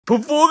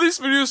Before this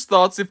video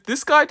starts, if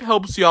this guide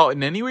helps you out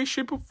in any way,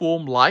 shape or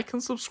form, like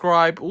and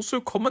subscribe.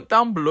 Also comment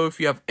down below if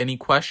you have any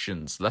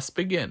questions. Let's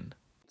begin.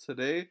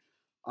 Today,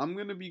 I'm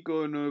going to be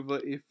going over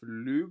if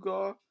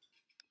lugergg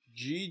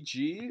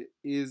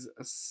is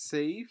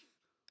safe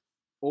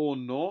or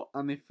not,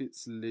 and if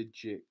it's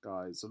legit,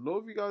 guys. A lot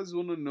of you guys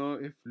want to know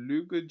if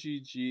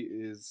lugergg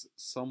is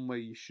somewhere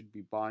you should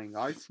be buying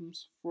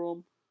items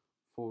from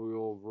for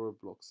your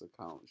Roblox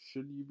account.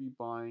 Should you be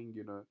buying,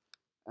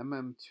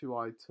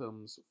 MM2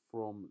 items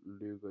from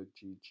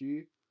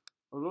lugergg?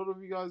 A lot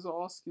of you guys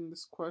are asking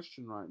this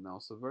question right now.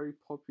 It's a very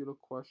popular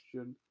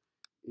question.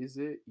 Is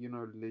it,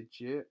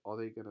 legit? Are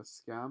they going to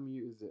scam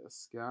you? Is it a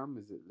scam?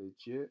 Is it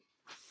legit?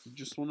 You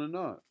just want to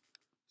know.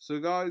 So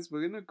guys,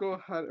 we're going to go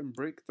ahead and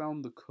break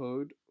down the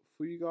code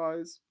for you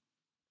guys.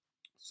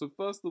 So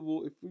first of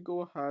all, if we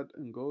go ahead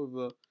and go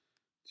over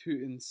to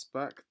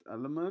inspect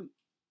element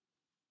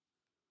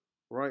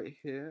right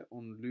here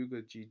on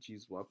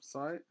lugergg's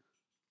website.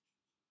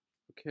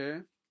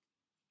 Okay.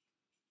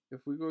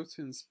 If we go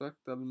to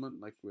inspect element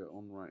like we're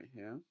on right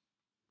here,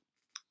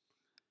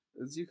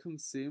 as you can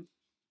see,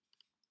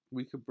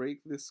 we could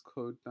break this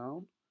code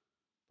down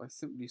by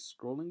simply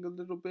scrolling a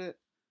little bit.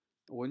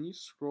 When you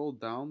scroll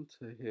down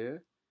to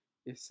here,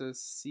 it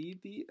says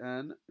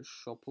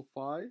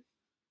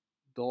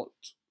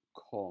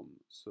cdnshopify.com.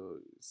 So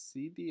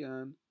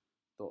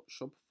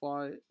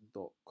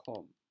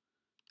cdn.shopify.com.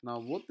 Now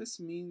what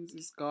this means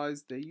is,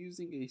 guys, they're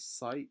using a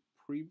site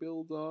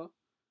pre-builder,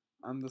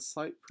 and the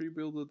site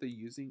pre-builder they're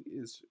using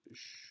is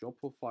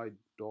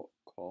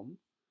shopify.com.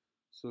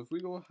 So if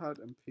we go ahead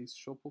and paste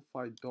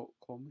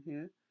shopify.com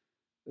here,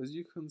 as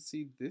you can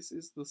see, this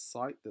is the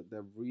site that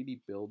they're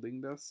really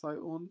building their site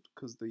on,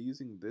 because they're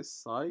using this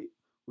site,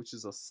 which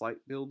is a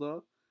site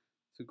builder,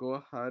 to go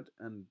ahead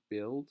and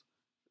build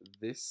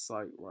this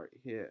site right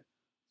here.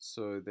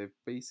 So they've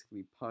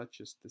basically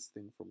purchased this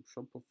thing from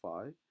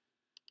Shopify.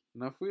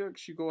 Now if we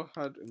actually go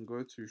ahead and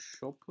go to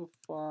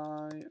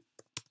Shopify,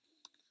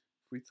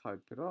 if we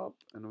type it up,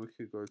 and we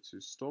could go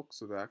to stock,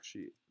 so they're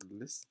actually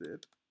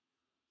listed.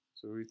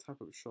 So we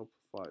type up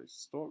Shopify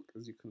stock,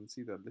 as you can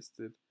see, they're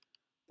listed.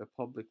 They're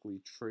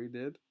publicly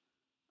traded.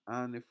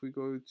 And if we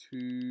go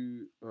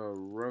to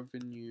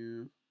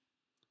revenue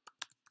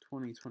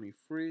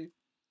 2023,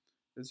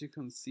 as you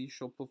can see,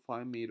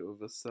 Shopify made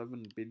over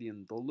 $7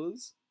 billion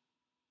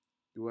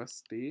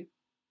USD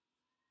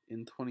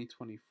in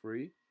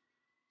 2023.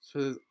 So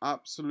there's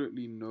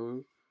absolutely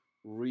no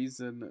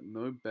reason,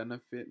 no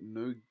benefit,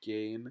 no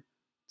gain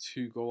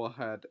to go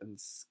ahead and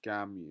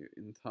scam you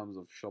in terms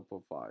of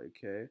Shopify,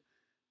 okay?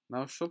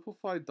 Now,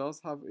 Shopify does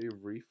have a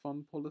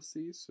refund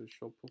policy, so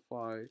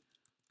Shopify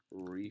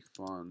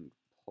refund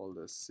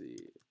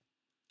policy.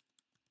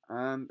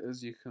 And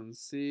as you can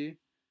see,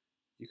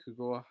 you could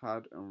go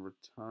ahead and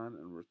return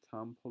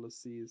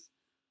policies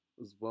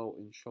as well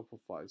in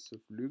Shopify. So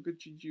if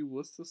lugergg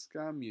was to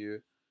scam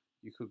you,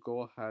 you could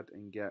go ahead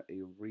and get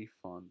a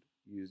refund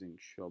using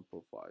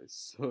Shopify.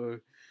 So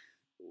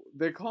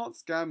they can't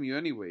scam you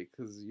anyway,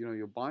 because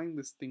you're buying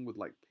this thing with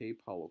like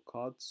PayPal or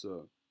card,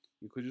 so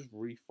you could just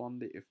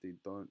refund it if they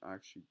don't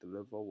actually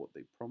deliver what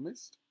they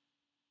promised.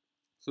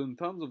 So in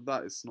terms of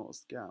that, it's not a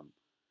scam.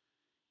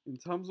 In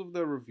terms of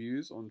their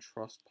reviews on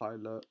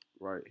Trustpilot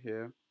right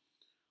here,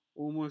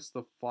 almost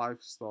a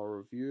 5-star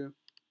review.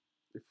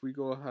 If we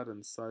go ahead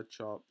and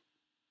search up,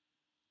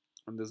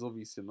 and there's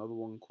obviously another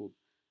one called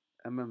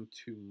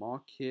MM2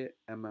 Market,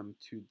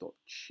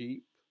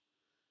 MM2.cheap,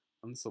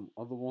 and some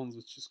other ones,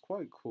 which is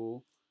quite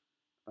cool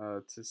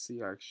to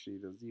see. Actually,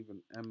 there's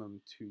even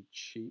MM2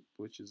 Cheap,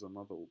 which is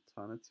another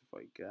alternative,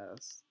 I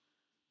guess.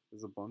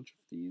 There's a bunch of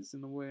these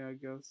in a way, I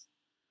guess.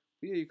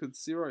 But yeah, you could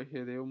see right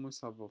here, they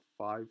almost have a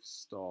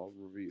 5-star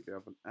review. They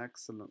have an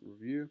excellent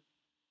review.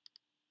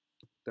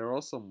 There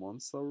are some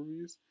 1-star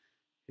reviews.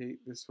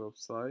 Hate this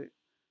website.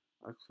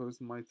 I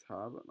closed my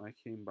tab and I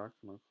came back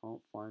and I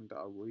can't find that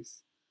I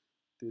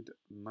wasted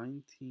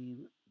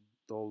 $19.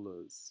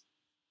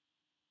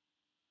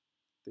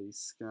 They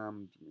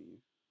scammed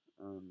me,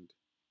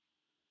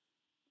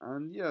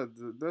 and yeah,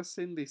 they're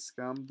saying they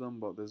scammed them,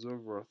 but there's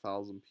over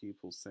 1,000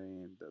 people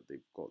saying that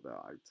they've got their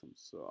items.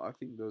 So I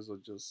think those are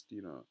just,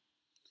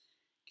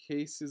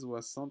 cases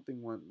where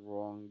something went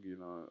wrong.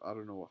 I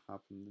don't know what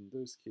happened in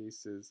those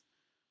cases.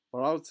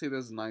 But I would say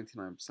there's a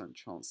 99%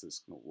 chance it's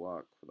going to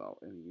work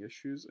without any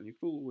issues. And you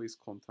can always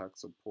contact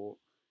support,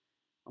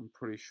 I'm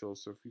pretty sure.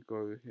 So if you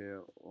go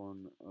here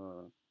on,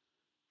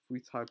 if we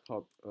type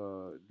up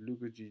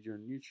lugergg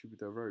on YouTube,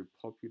 they're very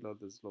popular.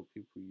 There's a lot of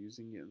people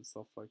using it and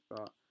stuff like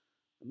that.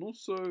 And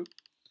also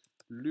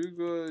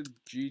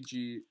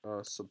lugergg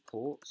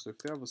support. So if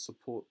they have a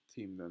support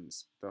team, then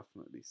it's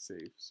definitely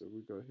safe. So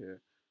we go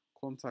here,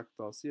 contact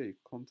us. Yeah, you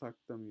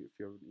contact them if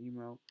you have an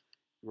email.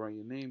 You write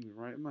your name, you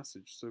write a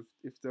message. So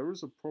if there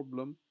is a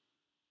problem,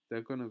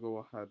 they're gonna go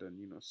ahead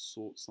and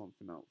sort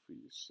something out for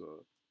you.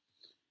 So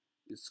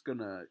it's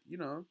gonna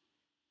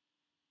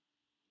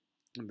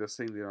and they're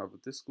saying they have a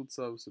Discord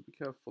server, so be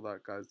careful for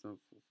that, guys. Don't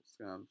fall for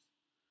scams.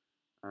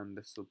 And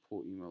the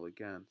support email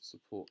again,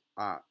 support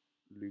at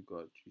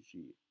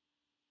lugergg.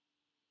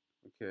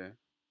 Okay,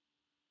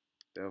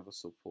 they have a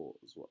support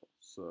as well,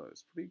 so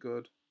it's pretty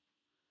good.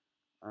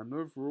 And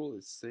overall,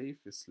 it's safe,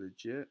 it's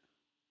legit.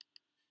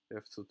 They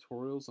have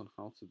tutorials on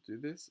how to do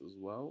this as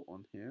well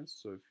on here.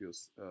 So if you're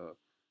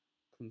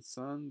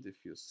concerned, if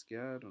you're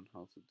scared on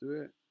how to do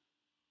it,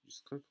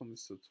 just click on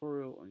this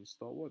tutorial and you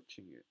start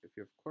watching it. If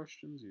you have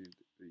questions, you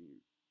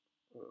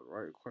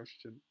write a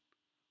question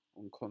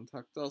on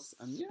contact us.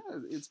 And yeah,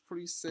 it's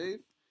pretty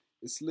safe.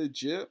 It's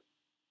legit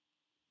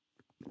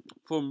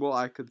from what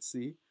I could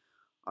see.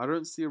 I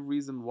don't see a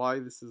reason why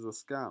this is a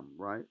scam,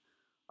 right?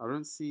 I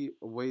don't see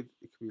a way it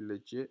could be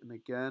legit. And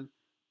again,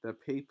 their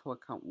PayPal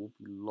account will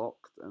be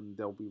locked and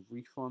there'll be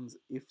refunds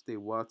if they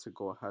were to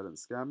go ahead and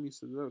scam you.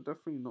 So they're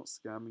definitely not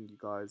scamming you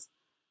guys.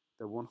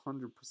 They're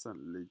 100%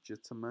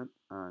 legitimate.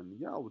 And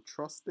yeah, I would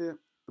trust it.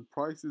 The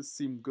prices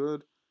seem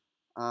good.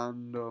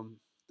 And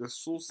they're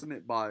sourcing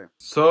it by.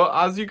 So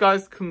as you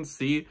guys can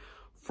see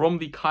from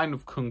the kind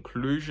of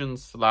conclusion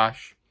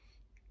slash,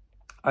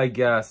 I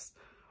guess,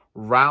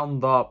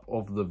 roundup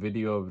of the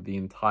video, of the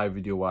entire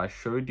video, where I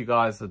showed you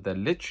guys that they're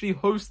literally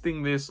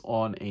hosting this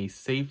on a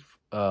safe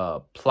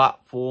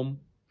platform,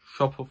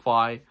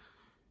 Shopify.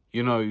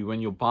 You know, when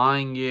you're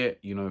buying it,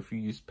 you know, if you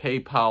use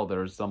PayPal,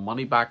 there's a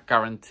money back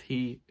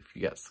guarantee if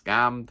you get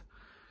scammed.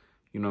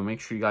 You know,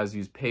 make sure you guys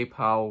use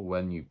PayPal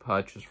when you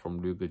purchase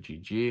from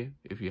lugergg.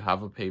 If you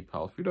have a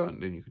PayPal, if you don't,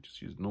 then you could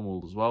just use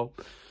normal as well.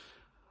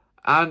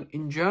 And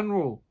in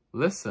general,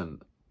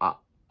 listen,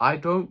 I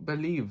don't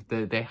believe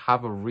that they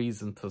have a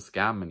reason to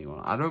scam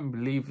anyone. I don't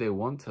believe they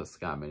want to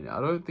scam anyone.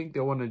 I don't think they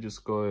want to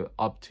just go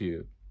up to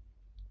you,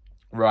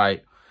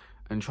 right,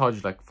 and charge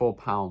you like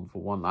 £4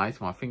 for one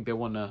item. I think they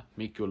want to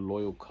make you a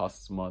loyal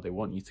customer. They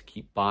want you to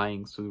keep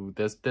buying. So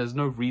there's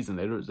no reason.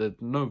 There's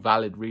no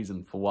valid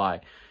reason for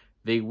why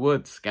they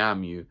would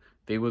scam you.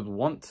 They would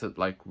want to,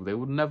 like, they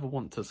would never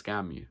want to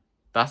scam you.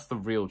 That's the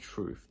real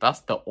truth.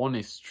 That's the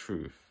honest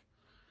truth.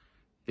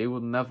 They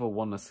would never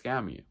want to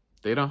scam you.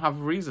 They don't have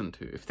a reason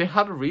to. If they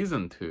had a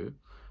reason to,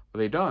 but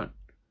they don't,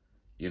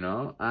 you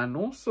know. And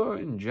also,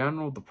 in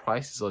general, the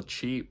prices are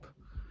cheap.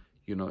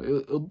 You know,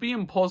 it'll be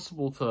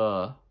impossible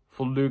for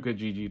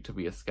lugergg to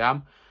be a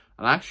scam.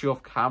 And actually,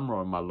 off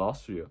camera in my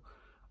last video,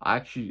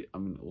 I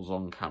mean, it was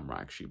on camera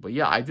actually. But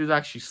yeah, I did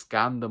actually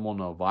scan them on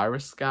a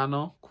virus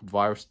scanner called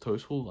Virus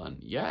Total. And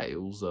yeah,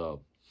 it was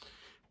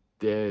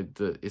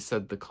it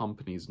said the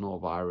company is not a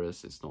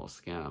virus, it's not a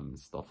scam, and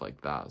stuff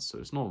like that. So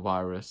it's not a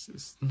virus,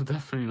 it's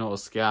definitely not a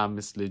scam,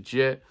 it's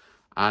legit.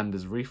 And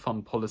there's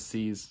refund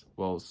policies.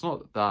 Well, it's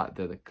not that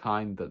they're the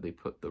kind that they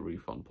put the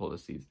refund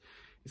policies.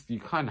 It's you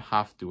kind of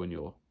have to when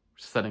you're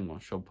selling on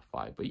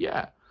Shopify. But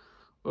yeah,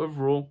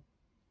 overall,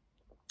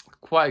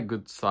 quite a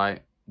good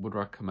site. Would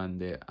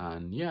recommend it.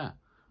 And yeah,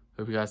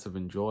 hope you guys have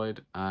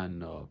enjoyed.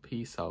 And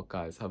peace out,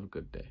 guys. Have a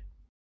good day.